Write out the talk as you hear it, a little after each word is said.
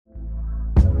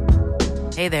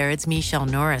Hey there, it's Michelle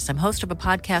Norris. I'm host of a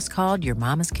podcast called Your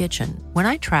Mama's Kitchen. When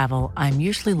I travel, I'm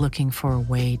usually looking for a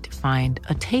way to find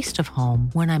a taste of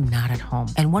home when I'm not at home.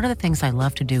 And one of the things I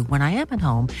love to do when I am at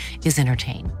home is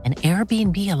entertain. And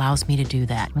Airbnb allows me to do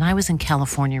that. When I was in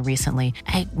California recently,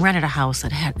 I rented a house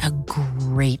that had a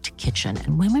great kitchen.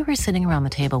 And when we were sitting around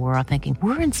the table, we were all thinking,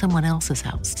 we're in someone else's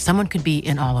house. Someone could be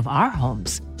in all of our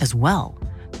homes as well.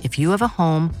 If you have a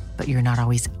home, but you're not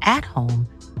always at home,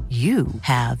 you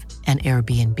have an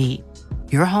Airbnb.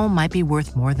 Your home might be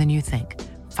worth more than you think.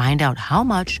 Find out how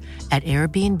much at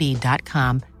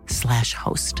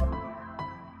airbnb.com/host.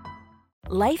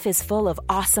 Life is full of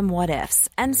awesome what-ifs,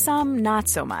 and some not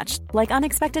so much, like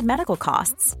unexpected medical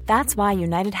costs. That's why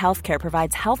United Healthcare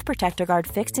provides Health Protector Guard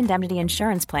fixed indemnity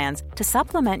insurance plans to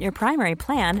supplement your primary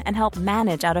plan and help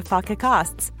manage out-of-pocket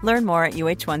costs. Learn more at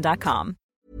uh1.com.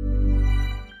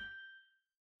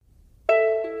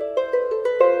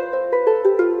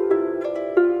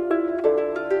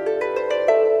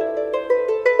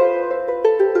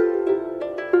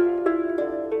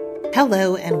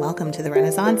 Hello and welcome to the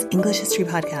Renaissance English History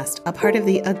Podcast, a part of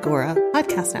the Agora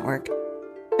Podcast Network.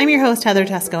 I'm your host, Heather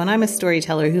Teysko, and I'm a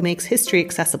storyteller who makes history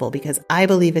accessible because I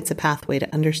believe it's a pathway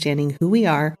to understanding who we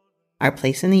are, our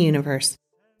place in the universe,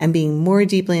 and being more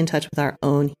deeply in touch with our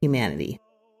own humanity.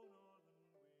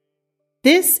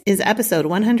 This is episode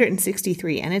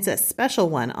 163, and it's a special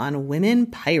one on women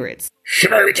pirates.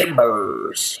 Shiver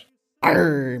timbers!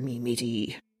 Arr, me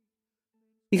matey.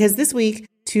 Because this week,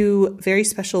 two very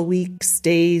special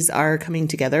days are coming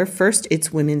together. First,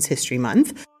 it's Women's History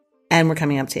Month, and we're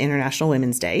coming up to International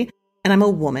Women's Day. And I'm a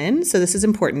woman, so this is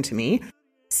important to me.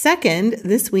 Second,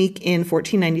 this week in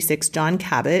 1496, John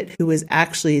Cabot, who was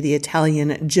actually the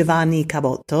Italian Giovanni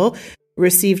Caboto,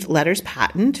 received letters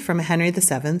patent from Henry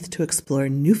VII to explore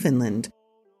Newfoundland,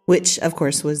 which, of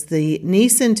course, was the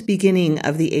nascent beginning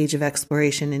of the Age of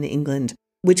Exploration in England,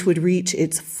 which would reach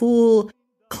its full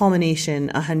culmination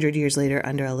 100 years later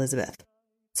under Elizabeth.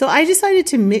 So I decided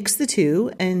to mix the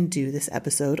two and do this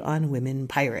episode on women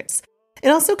pirates. It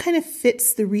also kind of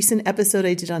fits the recent episode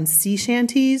I did on sea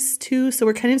shanties too. So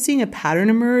we're kind of seeing a pattern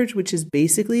emerge, which is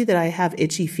basically that I have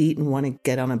itchy feet and want to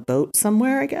get on a boat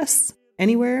somewhere, I guess.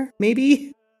 Anywhere,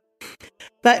 maybe.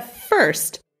 But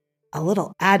first, a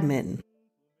little admin.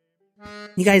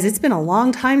 You guys, it's been a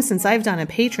long time since I've done a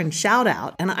patron shout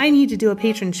out, and I need to do a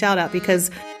patron shout out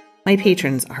because my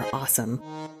patrons are awesome.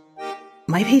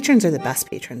 My patrons are the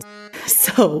best patrons.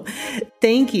 So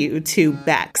thank you to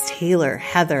Bex, Taylor,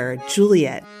 Heather,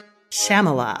 Juliet,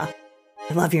 Shamala.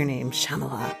 I love your name,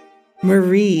 Shamala.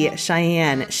 Marie,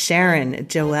 Cheyenne, Sharon,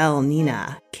 Joelle,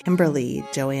 Nina, Kimberly,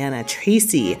 Joanna,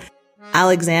 Tracy,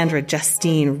 Alexandra,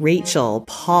 Justine, Rachel,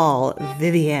 Paul,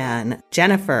 Vivian,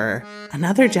 Jennifer,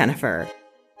 another Jennifer,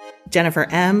 Jennifer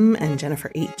M, and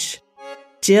Jennifer H.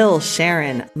 Jill,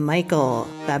 Sharon, Michael,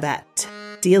 Babette,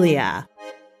 Delia,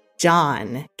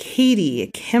 John,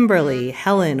 Katie, Kimberly,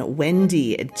 Helen,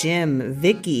 Wendy, Jim,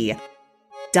 Vicky,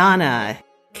 Donna,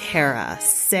 Kara,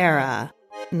 Sarah,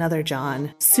 another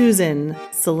John, Susan,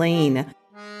 Selene,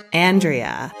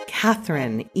 Andrea,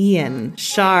 Catherine, Ian,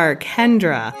 Shar,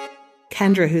 Kendra,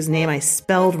 whose name I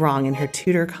spelled wrong in her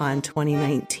TutorCon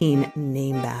 2019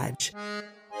 name badge,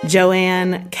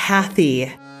 Joanne,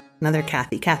 Kathy, another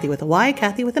Kathy with a Y,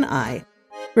 Kathy with an I.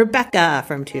 Rebecca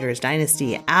from Tudor's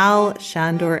Dynasty, Al,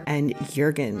 Shandor, and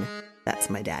Jurgen.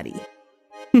 That's my daddy.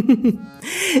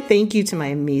 Thank you to my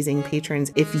amazing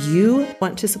patrons. If you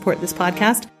want to support this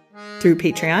podcast through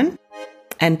Patreon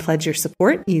and pledge your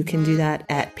support, you can do that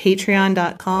at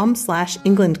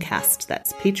patreon.com/EnglandCast.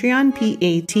 That's Patreon,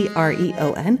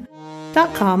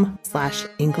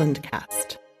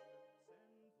 patreon.com/EnglandCast.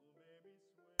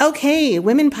 Okay,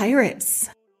 women pirates.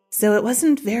 So it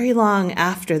wasn't very long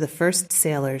after the first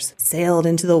sailors sailed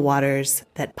into the waters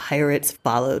that pirates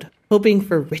followed, hoping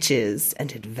for riches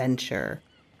and adventure.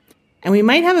 And we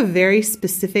might have a very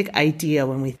specific idea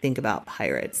when we think about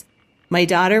pirates. My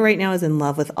daughter right now is in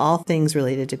love with all things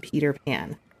related to Peter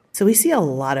Pan. So we see a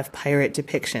lot of pirate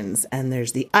depictions, and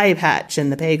there's the eye patch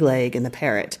and the peg leg and the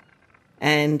parrot.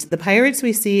 And the pirates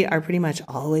we see are pretty much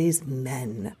always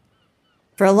men.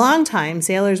 For a long time,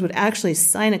 sailors would actually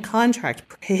sign a contract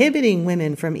prohibiting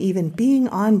women from even being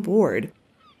on board.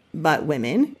 But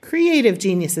women, creative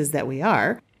geniuses that we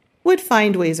are, would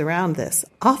find ways around this,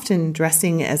 often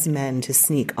dressing as men to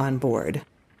sneak on board.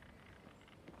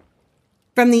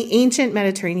 From the ancient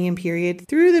Mediterranean period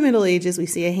through the Middle Ages, we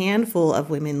see a handful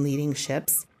of women leading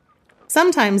ships.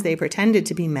 Sometimes they pretended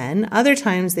to be men, other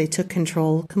times they took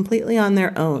control completely on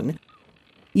their own.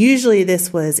 Usually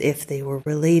this was if they were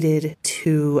related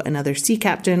to another sea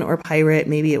captain or pirate.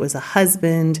 Maybe it was a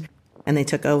husband and they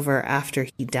took over after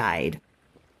he died.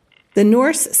 The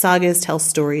Norse sagas tell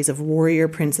stories of warrior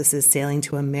princesses sailing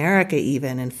to America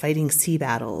even and fighting sea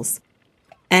battles.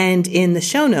 And in the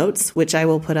show notes, which I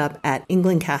will put up at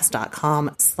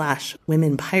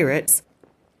englandcast.com/womenpirates,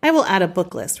 I will add a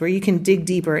book list where you can dig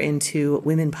deeper into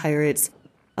women pirates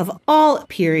of all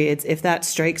periods if that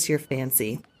strikes your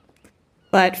fancy.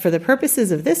 But for the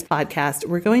purposes of this podcast,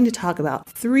 we're going to talk about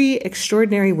 3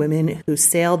 extraordinary women who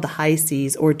sailed the high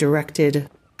seas or directed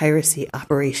piracy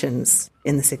operations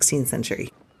in the 16th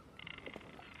century.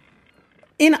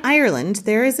 In Ireland,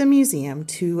 there is a museum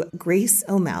to Grace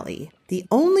O'Malley, the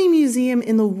only museum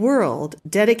in the world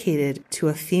dedicated to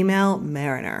a female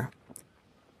mariner.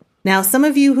 Now, some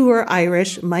of you who are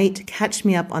Irish might catch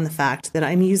me up on the fact that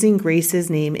I'm using Grace's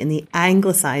name in the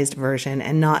anglicized version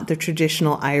and not the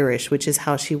traditional Irish, which is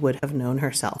how she would have known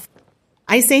herself.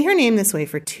 I say her name this way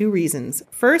for 2 reasons.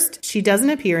 First, she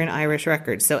doesn't appear in Irish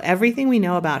records, so everything we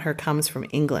know about her comes from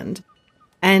England.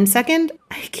 And second,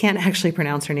 I can't actually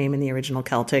pronounce her name in the original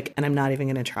Celtic, and I'm not even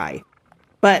going to try.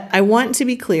 But I want to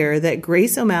be clear that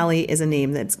Grace O'Malley is a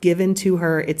name that's given to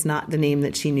her. It's not the name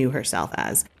that she knew herself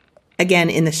as.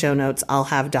 Again, in the show notes, I'll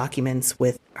have documents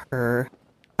with her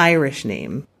Irish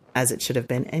name, as it should have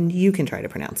been, and you can try to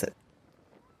pronounce it.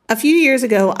 A few years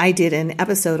ago, I did an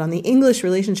episode on the English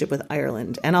relationship with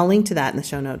Ireland, and I'll link to that in the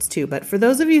show notes too. But for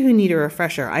those of you who need a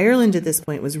refresher, Ireland at this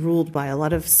point was ruled by a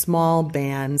lot of small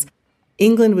bands.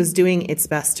 England was doing its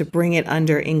best to bring it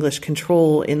under English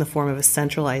control in the form of a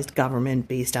centralized government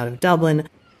based out of Dublin.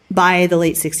 By the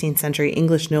late 16th century,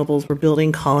 English nobles were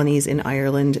building colonies in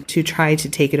Ireland to try to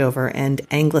take it over and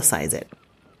anglicize it.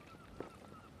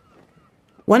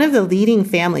 One of the leading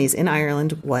families in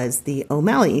Ireland was the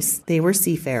O'Malleys. They were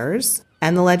seafarers,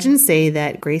 and the legends say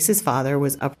that Grace's father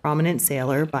was a prominent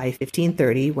sailor by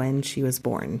 1530 when she was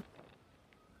born.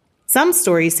 Some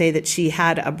stories say that she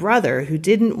had a brother who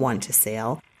didn't want to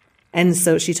sail, and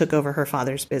so she took over her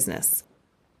father's business.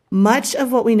 Much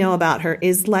of what we know about her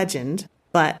is legend,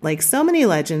 but like so many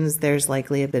legends, there's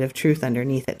likely a bit of truth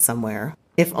underneath it somewhere,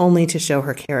 if only to show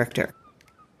her character.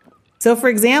 So, for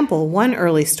example, one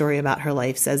early story about her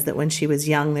life says that when she was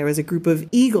young, there was a group of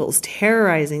eagles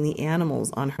terrorizing the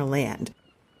animals on her land.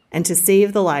 And to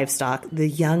save the livestock, the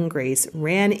young Grace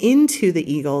ran into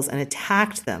the eagles and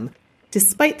attacked them,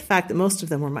 despite the fact that most of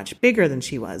them were much bigger than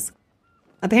she was.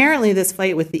 Apparently, this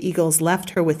fight with the eagles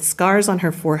left her with scars on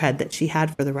her forehead that she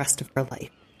had for the rest of her life.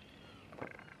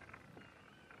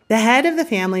 The head of the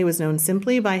family was known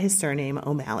simply by his surname,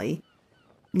 O'Malley.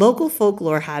 Local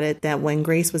folklore had it that when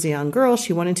Grace was a young girl,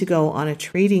 she wanted to go on a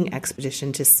trading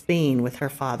expedition to Spain with her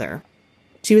father.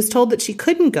 She was told that she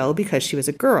couldn't go because she was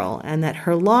a girl and that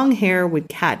her long hair would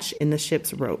catch in the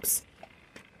ship's ropes.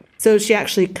 So she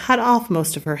actually cut off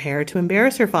most of her hair to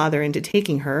embarrass her father into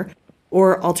taking her,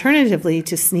 or alternatively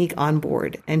to sneak on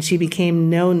board, and she became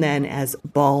known then as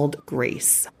Bald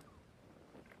Grace.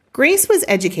 Grace was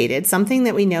educated, something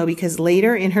that we know because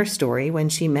later in her story, when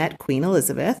she met Queen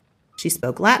Elizabeth, she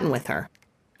spoke Latin with her.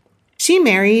 She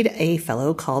married a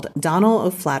fellow called Donal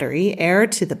O'Flaherty, heir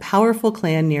to the powerful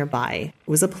clan nearby. It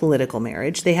was a political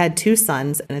marriage. They had 2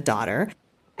 sons and a daughter.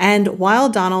 And while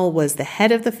Donal was the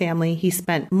head of the family, he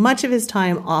spent much of his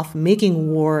time off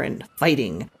making war and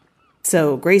fighting.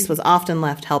 So Grace was often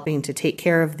left helping to take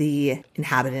care of the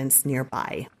inhabitants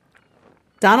nearby.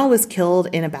 Donal was killed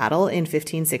in a battle in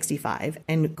 1565,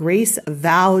 and Grace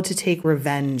vowed to take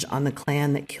revenge on the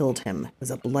clan that killed him. It was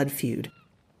a blood feud.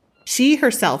 She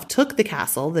herself took the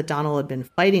castle that Donal had been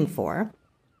fighting for,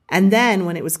 and then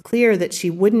when it was clear that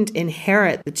she wouldn't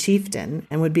inherit the chieftain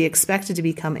and would be expected to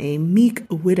become a meek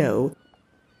widow,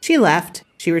 she left.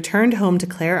 She returned home to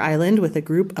Clare Island with a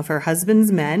group of her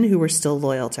husband's men who were still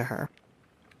loyal to her.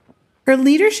 Her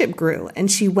leadership grew, and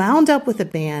she wound up with a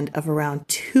band of around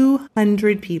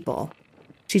 200 people.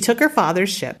 She took her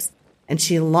father's ships, and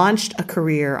she launched a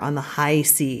career on the high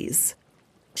seas.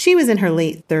 She was in her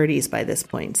late 30s by this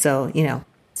point, so,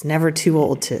 it's never too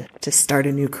old to start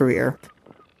a new career.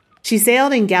 She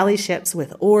sailed in galley ships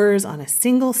with oars on a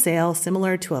single sail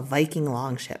similar to a Viking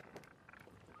longship.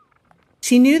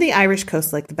 She knew the Irish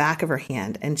coast like the back of her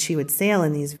hand, and she would sail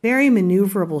in these very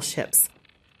maneuverable ships.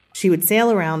 She would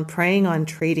sail around preying on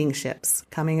trading ships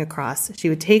coming across. She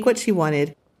would take what she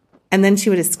wanted, and then she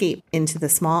would escape into the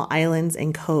small islands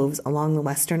and coves along the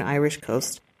western Irish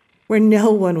coast where no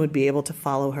one would be able to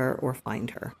follow her or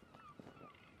find her.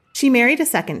 She married a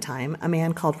second time a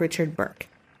man called Richard Burke.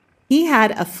 He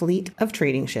had a fleet of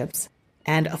trading ships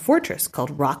and a fortress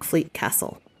called Rockfleet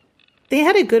Castle. They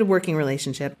had a good working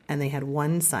relationship, and they had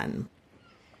 1 son.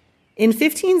 In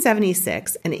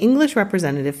 1576, an English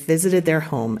representative visited their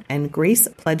home, and Grace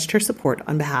pledged her support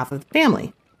on behalf of the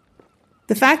family.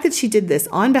 The fact that she did this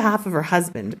on behalf of her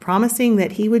husband, promising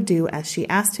that he would do as she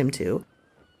asked him to,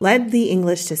 led the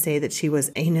English to say that she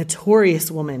was a notorious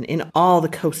woman in all the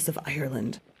coasts of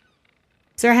Ireland.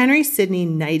 Sir Henry Sidney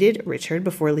knighted Richard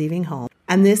before leaving home,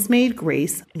 and this made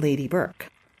Grace Lady Burke.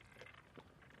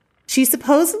 She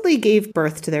supposedly gave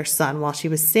birth to their son while she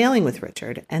was sailing with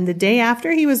Richard, and the day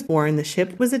after he was born, the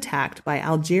ship was attacked by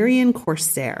Algerian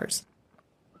corsairs.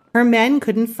 Her men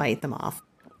couldn't fight them off.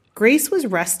 Grace was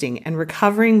resting and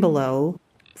recovering below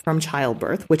from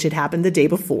childbirth, which had happened the day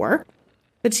before,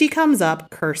 but she comes up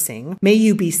cursing, "May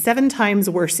you be 7 times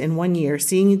worse in 1 year,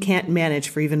 seeing you can't manage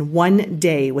for even 1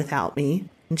 day without me,"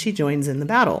 and she joins in the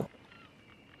battle.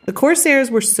 The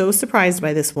corsairs were so surprised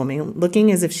by this woman,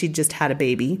 looking as if she'd just had a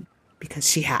baby, because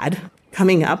she had,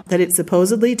 coming up, that it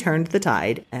supposedly turned the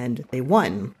tide, and they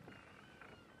won.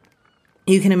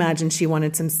 You can imagine she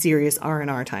wanted some serious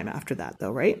R&R time after that, though,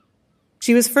 right?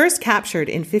 She was first captured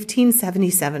in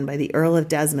 1577 by the Earl of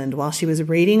Desmond while she was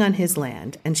raiding on his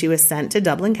land, and she was sent to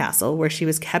Dublin Castle, where she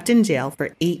was kept in jail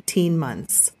for 18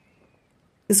 months.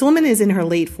 This woman is in her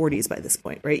late 40s by this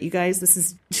point, right, you guys? This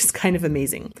is just kind of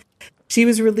amazing. She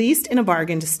was released in a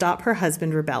bargain to stop her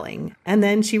husband rebelling, and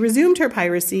then she resumed her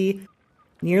piracy,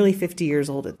 nearly 50 years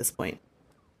old at this point.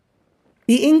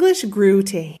 The English grew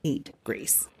to hate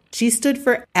Grace. She stood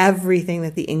for everything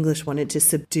that the English wanted to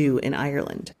subdue in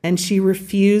Ireland, and she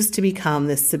refused to become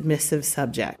this submissive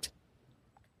subject.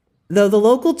 Though the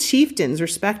local chieftains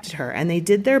respected her and they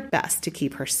did their best to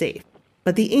keep her safe,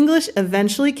 but the English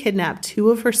eventually kidnapped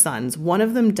 2 of her sons. One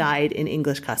of them died in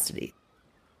English custody.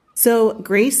 So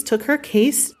Grace took her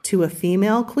case to a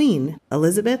female queen,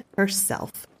 Elizabeth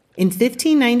herself. In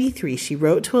 1593, she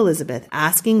wrote to Elizabeth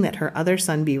asking that her other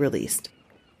son be released.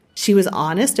 She was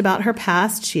honest about her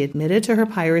past. She admitted to her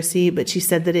piracy, but she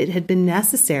said that it had been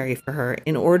necessary for her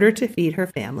in order to feed her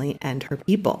family and her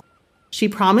people. She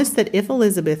promised that if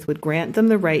Elizabeth would grant them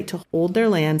the right to hold their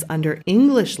lands under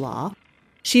English law,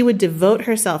 she would devote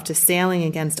herself to sailing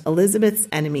against Elizabeth's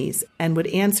enemies and would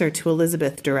answer to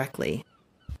Elizabeth directly.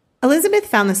 Elizabeth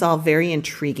found this all very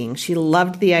intriguing. She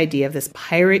loved the idea of this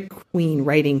pirate queen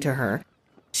writing to her.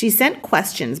 She sent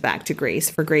questions back to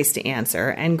Grace for Grace to answer,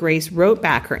 and Grace wrote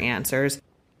back her answers.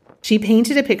 She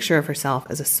painted a picture of herself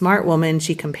as a smart woman.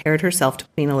 She compared herself to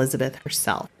Queen Elizabeth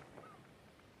herself.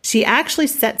 She actually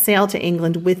set sail to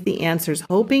England with the answers,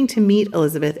 hoping to meet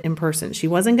Elizabeth in person. She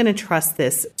wasn't going to trust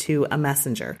this to a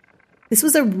messenger. This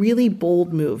was a really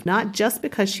bold move, not just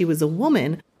because she was a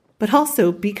woman, but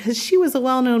also because she was a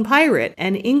well-known pirate,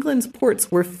 and England's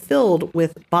ports were filled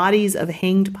with bodies of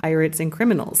hanged pirates and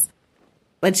criminals.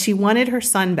 But she wanted her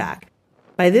son back.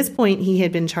 By this point, he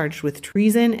had been charged with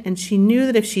treason, and she knew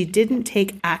that if she didn't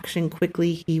take action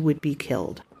quickly, he would be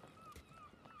killed.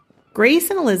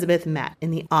 Grace and Elizabeth met in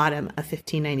the autumn of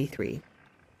 1593.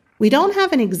 We don't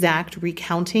have an exact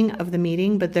recounting of the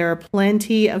meeting, but there are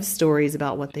plenty of stories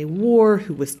about what they wore,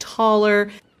 who was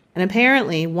taller, and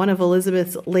apparently one of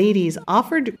Elizabeth's ladies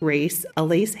offered Grace a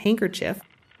lace handkerchief.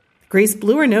 Grace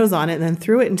blew her nose on it and then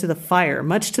threw it into the fire,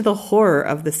 much to the horror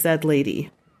of the said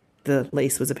lady. The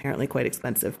lace was apparently quite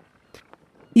expensive.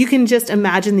 You can just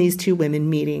imagine these 2 women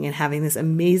meeting and having this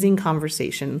amazing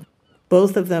conversation,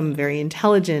 both of them very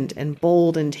intelligent and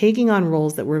bold and taking on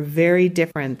roles that were very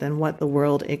different than what the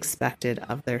world expected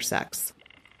of their sex.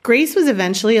 Grace was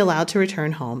eventually allowed to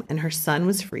return home, and her son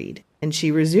was freed, and she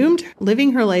resumed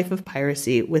living her life of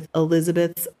piracy with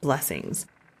Elizabeth's blessings.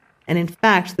 And in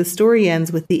fact, the story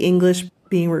ends with the English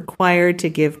being required to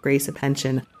give Grace a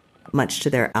pension, much to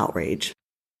their outrage.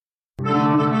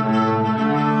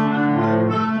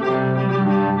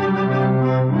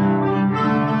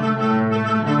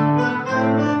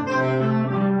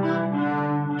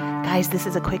 Guys, this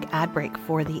is a quick ad break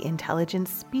for the Intelligent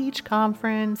Speech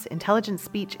Conference. Intelligent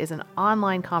Speech is an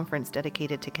online conference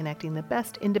dedicated to connecting the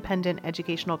best independent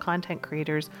educational content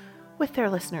creators with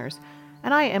their listeners.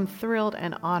 And I am thrilled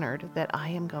and honored that I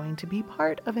am going to be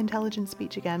part of Intelligent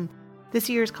Speech again.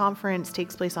 This year's conference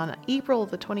takes place on April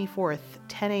the 24th,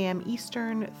 10 a.m.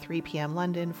 Eastern, 3 p.m.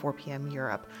 London, 4 p.m.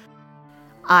 Europe.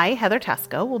 I, Heather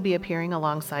Teysko, will be appearing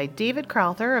alongside David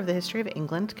Crowther of the History of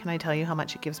England. Can I tell you how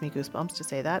much it gives me goosebumps to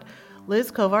say that?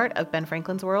 Liz Covart of Ben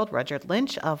Franklin's World, Rudyard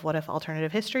Lynch of What If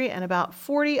Alternative History, and about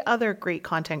 40 other great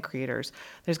content creators.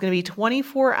 There's going to be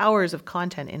 24 hours of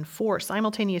content in 4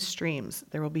 simultaneous streams.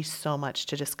 There will be so much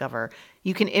to discover.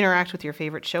 You can interact with your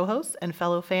favorite show hosts and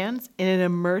fellow fans in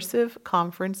an immersive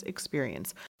conference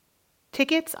experience.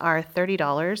 Tickets are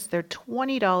 $30. They're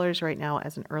 $20 right now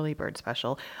as an early bird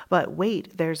special. But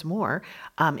wait, there's more.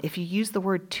 If you use the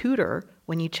word tutor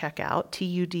when you check out,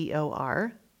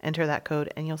 TUDOR, enter that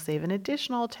code and you'll save an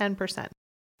additional 10%.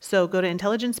 So go to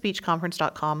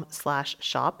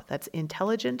intelligentspeechconference.com/shop. That's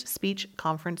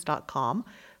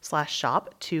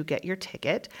intelligentspeechconference.com/shop to get your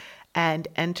ticket and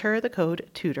enter the code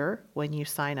TUTOR when you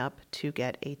sign up to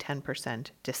get a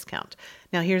 10% discount.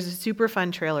 Now here's a super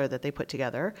fun trailer that they put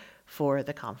together for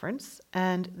the conference,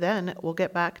 and then we'll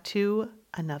get back to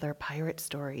another pirate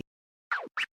story.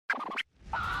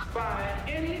 By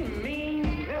any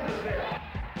means necessary.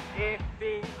 Ich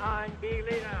bin ein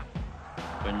Berliner.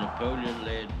 When Napoleon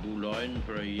laid Boulogne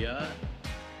for a year.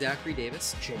 Zachary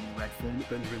Davis, Shane Redfern,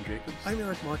 Benjamin Jacobs. I'm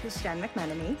Eric Marcus. Jen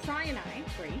McMenemy. Brian I.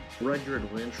 Free.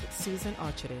 Rudyard Lynch. Susan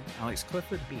Archery. Alex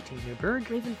Clifford. BT Newberg.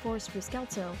 Raven Forrest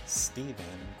Riscalzo. Stephen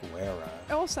Guerra.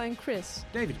 Also, I'm Chris.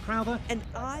 David Crowther. And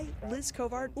I, Liz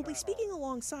Covart, will be speaking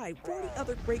alongside 40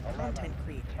 other great content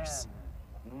creators.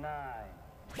 9.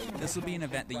 This will be an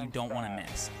event that you don't want to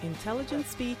miss. Intelligent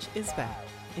Speech is back.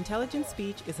 Intelligent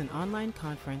Speech is an online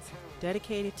conference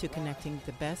dedicated to connecting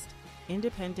the best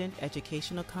independent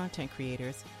educational content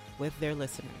creators with their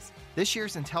listeners. This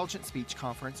year's Intelligent Speech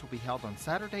Conference will be held on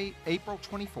Saturday, April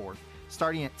 24th,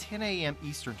 starting at 10 a.m.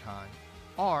 Eastern Time,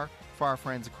 or, for our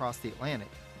friends across the Atlantic,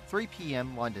 3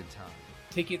 p.m. London time.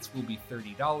 Tickets will be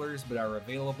 $30, but are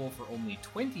available for only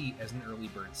 $20 as an early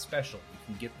bird special. You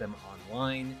can get them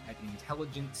online at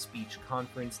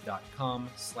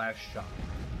intelligentspeechconference.com/shop.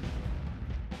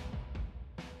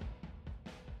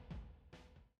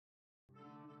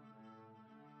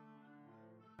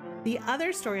 The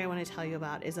other story I want to tell you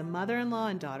about is a mother-in-law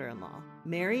and daughter-in-law,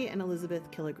 Mary and Elizabeth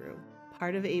Killigrew,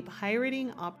 part of a pirating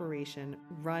operation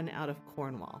run out of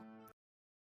Cornwall.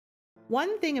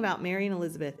 One thing about Mary and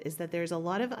Elizabeth is that there's a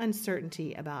lot of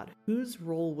uncertainty about whose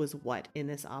role was what in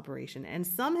this operation, and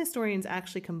some historians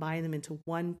actually combine them into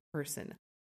one person.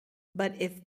 But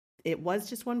if it was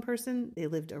just one person, they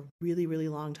lived a really, really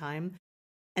long time.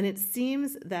 And it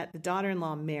seems that the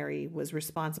daughter-in-law, Mary, was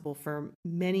responsible for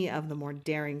many of the more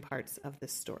daring parts of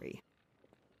this story.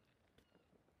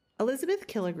 Elizabeth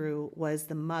Killigrew was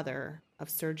the mother of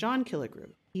Sir John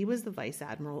Killigrew. He was the Vice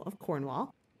Admiral of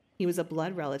Cornwall. He was a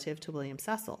blood relative to William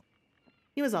Cecil.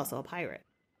 He was also a pirate.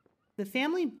 The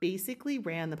family basically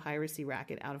ran the piracy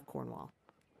racket out of Cornwall.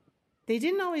 They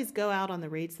didn't always go out on the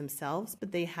raids themselves,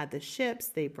 but they had the ships,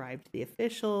 they bribed the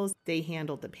officials, they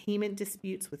handled the payment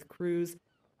disputes with crews,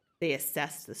 they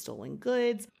assessed the stolen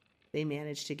goods, they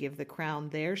managed to give the crown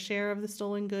their share of the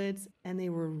stolen goods, and they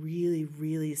were really,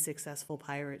 really successful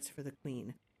pirates for the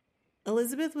Queen.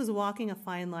 Elizabeth was walking a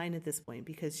fine line at this point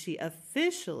because she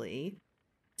officially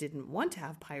didn't want to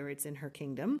have pirates in her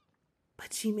kingdom,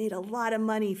 but she made a lot of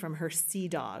money from her sea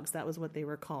dogs. That was what they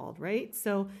were called, right?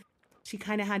 So she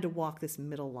kind of had to walk this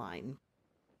middle line.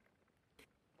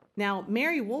 Now,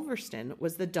 Mary Wolverston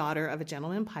was the daughter of a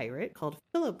gentleman pirate called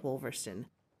Philip Wolverston.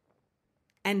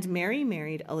 And Mary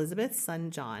married Elizabeth's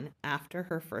son John after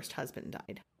her first husband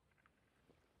died.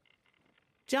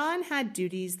 John had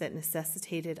duties that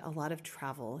necessitated a lot of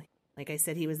travel. Like I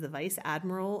said, he was the Vice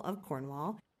Admiral of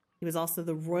Cornwall. He was also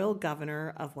the royal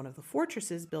governor of one of the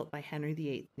fortresses built by Henry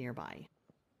VIII nearby.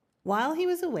 While he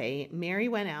was away, Mary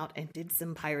went out and did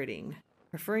some pirating,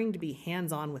 preferring to be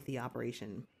hands-on with the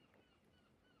operation.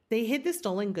 They hid the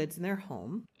stolen goods in their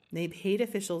home. They paid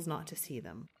officials not to see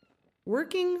them.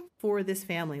 Working for this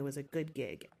family was a good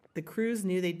gig. The crews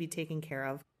knew they'd be taken care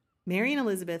of. Mary and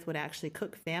Elizabeth would actually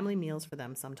cook family meals for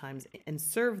them sometimes and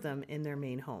serve them in their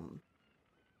main home.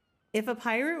 If a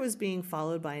pirate was being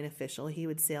followed by an official, he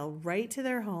would sail right to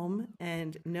their home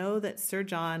and know that Sir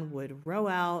John would row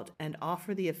out and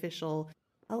offer the official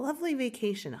a lovely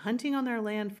vacation, hunting on their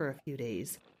land for a few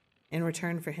days, in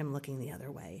return for him looking the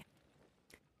other way.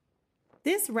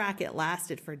 This racket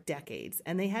lasted for decades,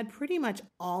 and they had pretty much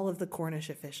all of the Cornish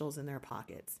officials in their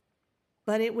pockets.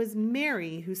 But it was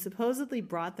Mary who supposedly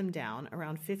brought them down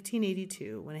around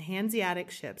 1582 when a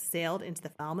Hanseatic ship sailed into the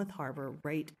Falmouth harbor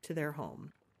right to their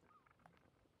home.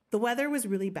 The weather was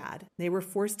really bad. They were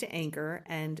forced to anchor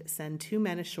and send 2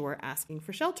 men ashore asking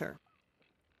for shelter.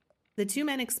 The 2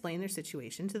 men explained their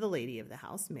situation to the lady of the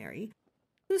house, Mary,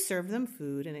 who served them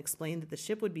food and explained that the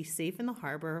ship would be safe in the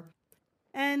harbor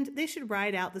and they should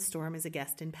ride out the storm as a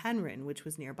guest in Penryn, which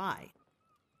was nearby.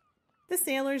 The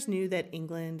sailors knew that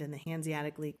England and the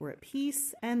Hanseatic League were at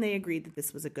peace, and they agreed that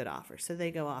this was a good offer. So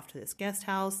they go off to this guest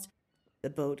house. The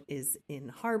boat is in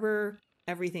harbor.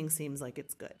 Everything seems like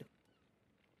it's good.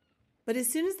 But as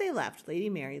soon as they left, Lady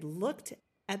Mary looked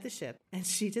at the ship, and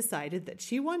she decided that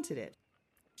she wanted it.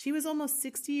 She was almost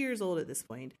 60 years old at this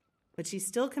point, but she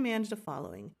still commanded a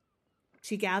following.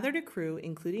 She gathered a crew,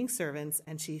 including servants,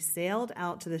 and she sailed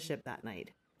out to the ship that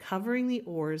night, covering the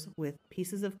oars with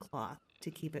pieces of cloth to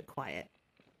keep it quiet.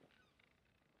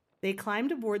 They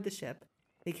climbed aboard the ship,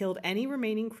 they killed any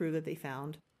remaining crew that they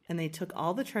found, and they took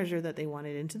all the treasure that they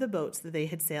wanted into the boats that they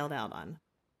had sailed out on.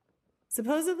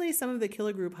 Supposedly, some of the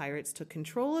Killigrew pirates took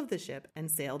control of the ship and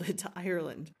sailed it to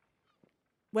Ireland.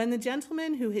 When the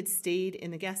gentlemen who had stayed in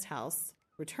the guest house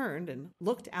returned and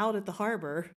looked out at the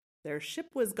harbor, their ship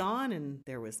was gone and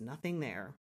there was nothing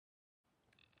there.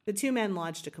 The two men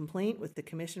lodged a complaint with the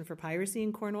Commission for Piracy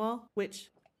in Cornwall,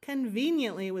 which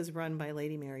conveniently was run by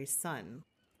Lady Mary's son.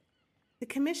 The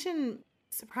commission,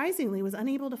 surprisingly, was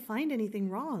unable to find anything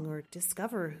wrong or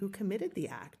discover who committed the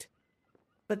act.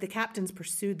 But the captains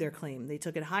pursued their claim. They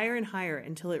took it higher and higher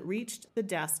until it reached the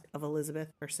desk of Elizabeth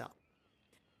herself.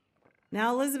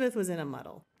 Now Elizabeth was in a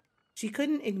muddle. She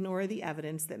couldn't ignore the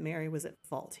evidence that Mary was at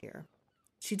fault here.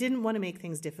 She didn't want to make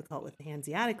things difficult with the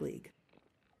Hanseatic League.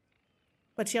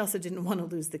 But she also didn't want to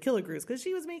lose the Killigrews because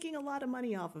she was making a lot of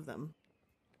money off of them.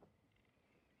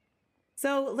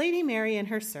 So Lady Mary and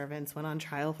her servants went on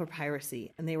trial for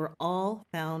piracy, and they were all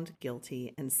found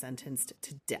guilty and sentenced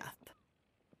to death.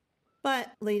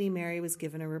 But Lady Mary was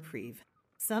given a reprieve.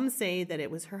 Some say that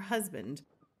it was her husband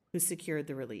who secured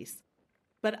the release,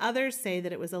 but others say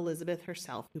that it was Elizabeth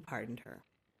herself who pardoned her.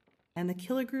 And the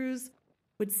Killigrews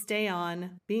would stay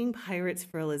on being pirates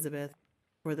for Elizabeth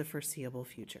for the foreseeable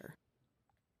future.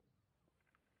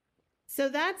 So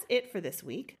that's it for this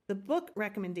week. The book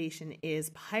recommendation is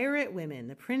Pirate Women,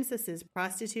 the Princesses,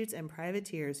 Prostitutes, and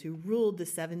Privateers Who Ruled the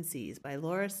Seven Seas by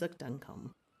Laura Sooke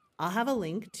Duncombe. I'll have a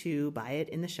link to buy it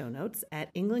in the show notes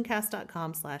at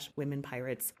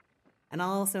englandcast.com/womenpirates, and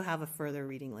I'll also have a further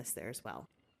reading list there as well.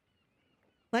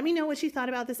 Let me know what you thought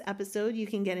about this episode. You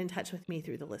can get in touch with me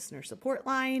through the listener support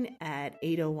line at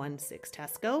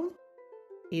 8016-TESCO,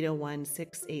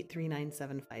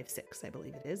 801-683-9756, I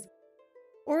believe it is.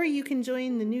 Or you can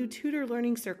join the new Tudor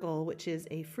Learning Circle, which is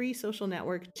a free social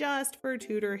network just for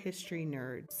Tudor history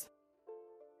nerds.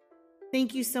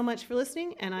 Thank you so much for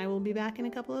listening, and I will be back in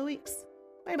a couple of weeks.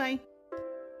 Bye-bye.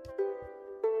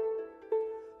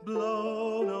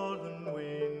 Blow, northern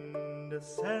wind,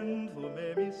 send who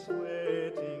may be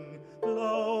sweating.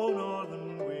 Blow,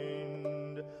 northern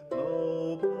wind,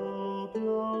 blow, blow,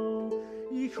 blow.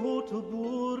 Ich hatte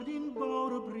Bord in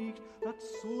Bauerbricht, dat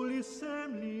soll is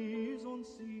semlis on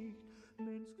sich.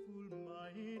 Mensch voel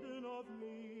meiden of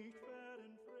mich,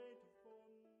 werden freit von.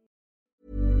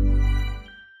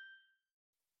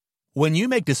 When you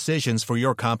make decisions for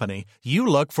your company, you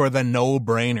look for the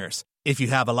no-brainers. If you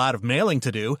have a lot of mailing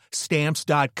to do,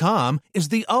 Stamps.com is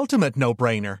the ultimate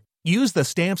no-brainer. Use the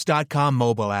Stamps.com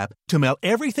mobile app to mail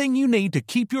everything you need to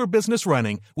keep your business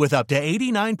running with up to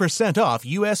 89% off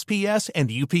USPS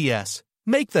and UPS.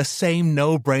 Make the same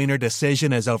no-brainer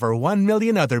decision as over 1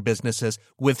 million other businesses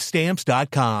with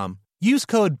Stamps.com. Use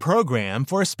code PROGRAM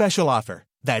for a special offer.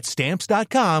 That's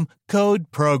Stamps.com,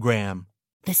 code PROGRAM.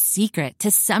 The secret to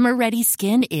summer-ready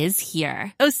skin is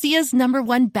here. Osea's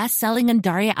 #1 best-selling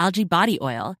Undaria Algae Body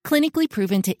Oil, clinically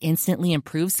proven to instantly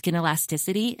improve skin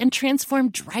elasticity and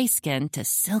transform dry skin to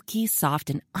silky,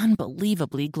 soft, and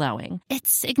unbelievably glowing.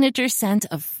 Its signature scent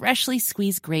of freshly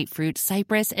squeezed grapefruit,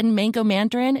 cypress, and mango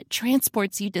mandarin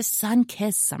transports you to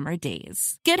sun-kissed summer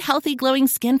days. Get healthy, glowing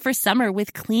skin for summer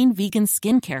with clean, vegan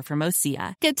skincare from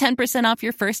Osea. Get 10% off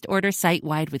your first order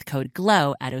site-wide with code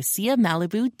GLOW at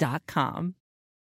OseaMalibu.com.